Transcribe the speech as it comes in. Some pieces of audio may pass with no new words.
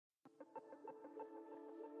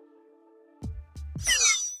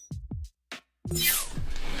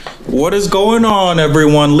What is going on,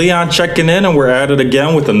 everyone? Leon checking in, and we're at it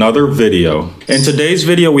again with another video. In today's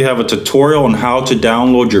video, we have a tutorial on how to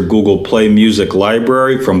download your Google Play Music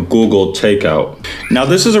library from Google Takeout. Now,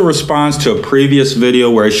 this is a response to a previous video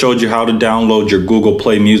where I showed you how to download your Google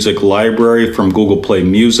Play Music library from Google Play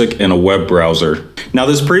Music in a web browser. Now,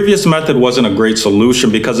 this previous method wasn't a great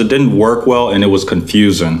solution because it didn't work well and it was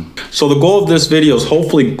confusing. So the goal of this video is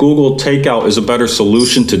hopefully Google Takeout is a better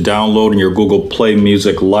solution to downloading your Google Play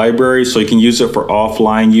Music library so you can use it for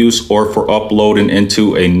offline use or for uploading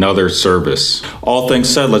into another service. All things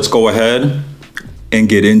said, let's go ahead and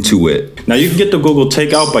get into it. Now, you can get the Google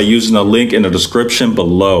Takeout by using the link in the description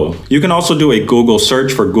below. You can also do a Google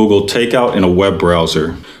search for Google Takeout in a web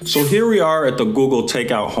browser. So here we are at the Google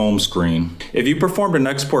Takeout home screen. If you performed an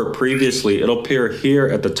export previously, it'll appear here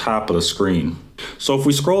at the top of the screen. So if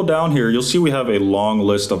we scroll down here, you'll see we have a long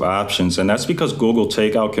list of options, and that's because Google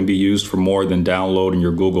Takeout can be used for more than downloading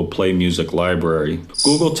your Google Play Music library.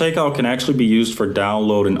 Google Takeout can actually be used for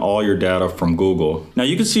downloading all your data from Google. Now,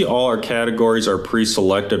 you can see all our categories are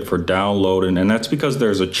pre-selected for downloading, and that's because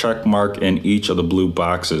there's a check mark in each of the blue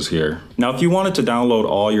boxes here. Now, if you wanted to download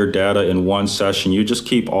all your data in one session, you just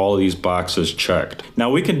keep all of these boxes checked. Now,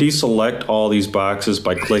 we can deselect all these boxes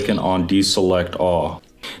by clicking on Deselect All.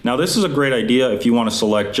 Now, this is a great idea if you want to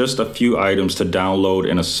select just a few items to download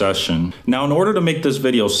in a session. Now, in order to make this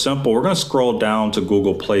video simple, we're going to scroll down to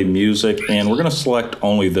Google Play Music and we're going to select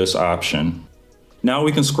only this option. Now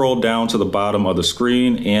we can scroll down to the bottom of the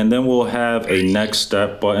screen and then we'll have a next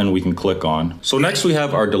step button we can click on. So next we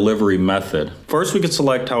have our delivery method. First, we can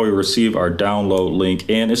select how we receive our download link,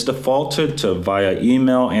 and it's defaulted to via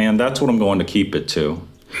email, and that's what I'm going to keep it to.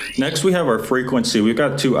 Next, we have our frequency. We've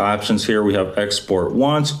got two options here. We have export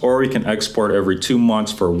once, or we can export every 2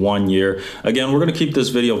 months for 1 year. Again, we're going to keep this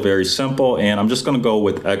video very simple, and I'm just going to go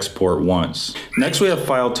with export once. Next, we have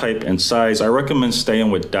file type and size. I recommend staying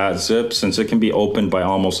with .zip since it can be opened by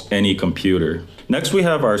almost any computer. Next, we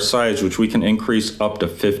have our size, which we can increase up to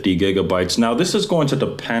 50 gigabytes. Now, this is going to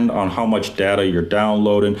depend on how much data you're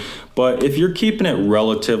downloading, but if you're keeping it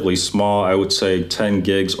relatively small, I would say 10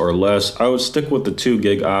 gigs or less, I would stick with the 2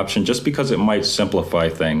 gig option just because it might simplify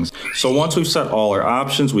things. So once we've set all our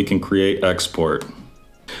options, we can create export.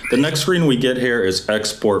 The next screen we get here is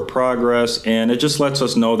export progress, and it just lets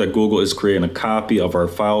us know that Google is creating a copy of our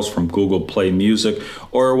files from Google Play Music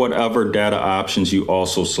or whatever data options you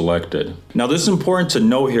also selected. Now, this is important to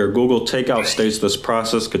note here. Google Takeout states this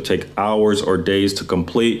process could take hours or days to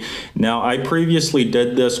complete. Now, I previously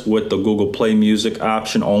did this with the Google Play Music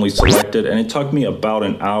option only selected, and it took me about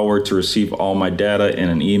an hour to receive all my data in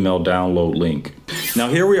an email download link. Now,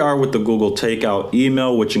 here we are with the Google Takeout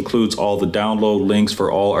email, which includes all the download links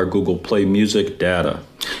for all our Google Play Music data.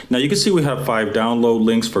 Now, you can see we have 5 download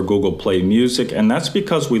links for Google Play Music, and that's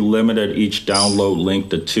because we limited each download link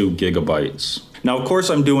to 2 gigabytes. Now, of course,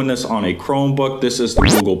 I'm doing this on a Chromebook. This is the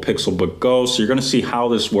Google Pixelbook Go, so you're going to see how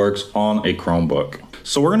this works on a Chromebook.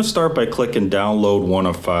 So we're going to start by clicking download 1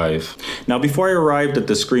 of 5. Now, before I arrived at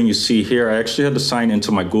the screen you see here, I actually had to sign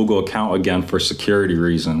into my Google account again for security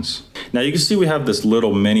reasons. Now, you can see we have this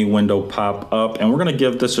little mini window pop up, and we're going to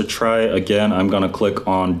give this a try. Again, I'm going to click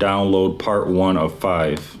on download part 1 of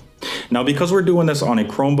 5. Now, because we're doing this on a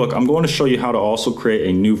Chromebook, I'm going to show you how to also create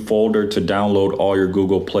a new folder to download all your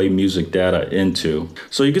Google Play Music data into.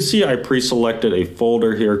 So you can see I pre-selected a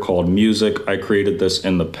folder here called Music. I created this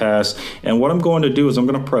in the past. And what I'm going to do is I'm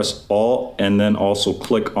going to press Alt and then also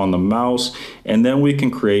click on the mouse, and then we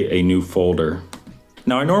can create a new folder.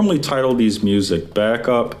 Now, I normally title these Music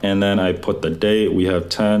Backup, and then I put the date. We have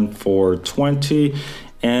 10/4/20.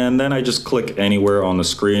 And then I just click anywhere on the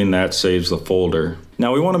screen. That saves the folder.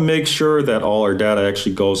 Now, we want to make sure that all our data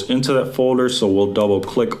actually goes into that folder, so we'll double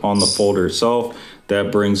click on the folder itself.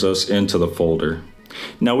 That brings us into the folder.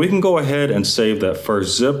 Now, we can go ahead and save that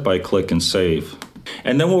first zip by clicking Save.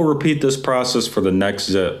 And then we'll repeat this process for the next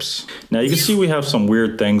zips. Now, you can see we have some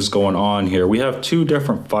weird things going on here. We have 2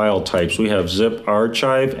 different file types. We have zip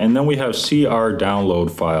archive, and then we have CR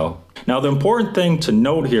download file. Now, the important thing to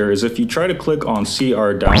note here is if you try to click on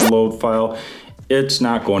CR download file, it's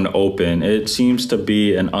not going to open. It seems to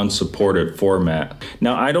be an unsupported format.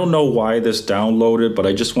 Now, I don't know why this downloaded, but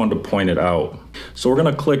I just wanted to point it out. So we're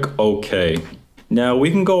going to click OK. Now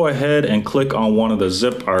we can go ahead and click on one of the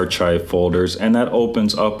zip archive folders, and that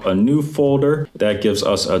opens up a new folder that gives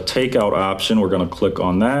us a Takeout option. We're going to click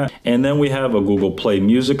on that. And then we have a Google Play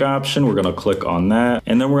Music option. We're going to click on that.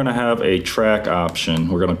 And then we're going to have a track option.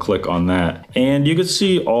 We're going to click on that. And you can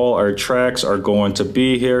see all our tracks are going to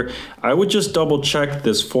be here. I would just double check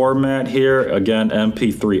this format here. Again,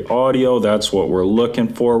 MP3 audio, that's what we're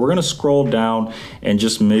looking for. We're going to scroll down and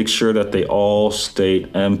just make sure that they all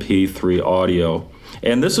state MP3 audio.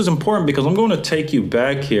 And this is important because I'm going to take you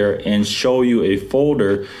back here and show you a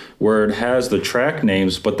folder where it has the track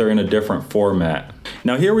names, but they're in a different format.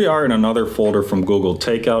 Now here we are in another folder from Google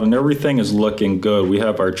Takeout, and everything is looking good. We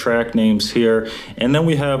have our track names here, and then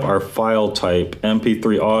we have our file type,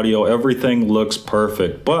 MP3 audio. Everything looks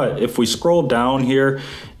perfect. But if we scroll down here,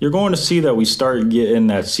 you're going to see that we start getting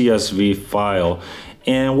that CSV file.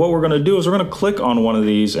 And what we're going to do is we're going to click on one of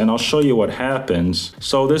these, and I'll show you what happens.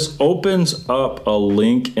 So this opens up a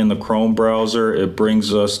link in the Chrome browser. It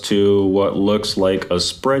brings us to what looks like a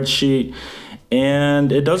spreadsheet,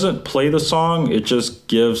 and it doesn't play the song. It just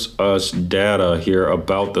gives us data here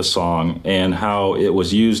about the song and how it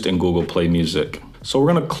was used in Google Play Music. So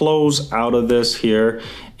we're going to close out of this here,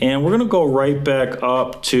 and we're going to go right back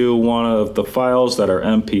up to one of the files that are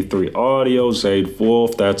MP3 audio, Zaid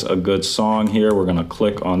Wolf. That's a good song here. We're going to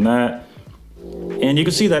click on that, and you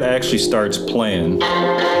can see that actually starts playing.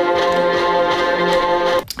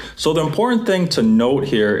 So the important thing to note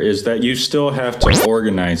here is that you still have to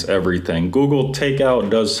organize everything. Google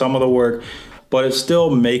Takeout does some of the work, but it still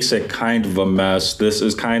makes it kind of a mess. This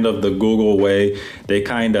is kind of the Google way. They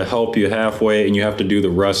kind of help you halfway and you have to do the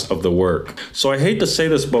rest of the work. So I hate to say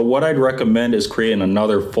this, but what I'd recommend is creating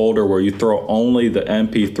another folder where you throw only the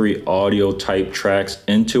MP3 audio type tracks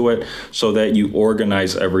into it so that you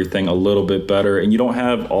organize everything a little bit better and you don't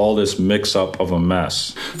have all this mix up of a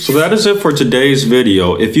mess. So that is it for today's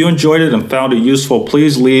video. If you enjoyed it and found it useful,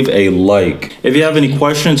 please leave a like. If you have any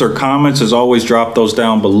questions or comments, as always, drop those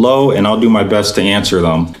down below and I'll do my best to answer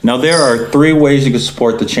them. Now there are 3 ways you can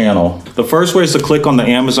support the channel. The first way is to click on the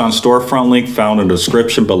Amazon storefront link found in the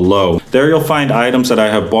description below. There you'll find items that I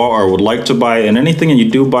have bought or would like to buy, and anything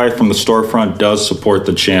you do buy from the storefront does support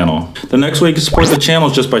the channel. The next way you can support the channel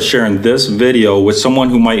is just by sharing this video with someone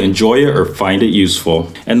who might enjoy it or find it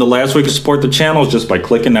useful. And the last way you can support the channel is just by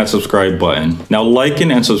clicking that subscribe button. Now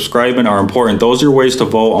liking and subscribing are important. Those are your ways to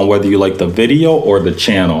vote on whether you like the video or the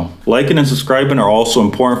channel. Liking and subscribing are also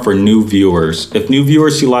important for new viewers. If new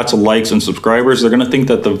viewers see lots of likes and subscribers, they're going to think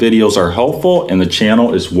that the videos are helpful and the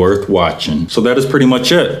channel is worth watching. So that is pretty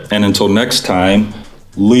much it. And until next time,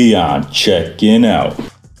 Leon checking out.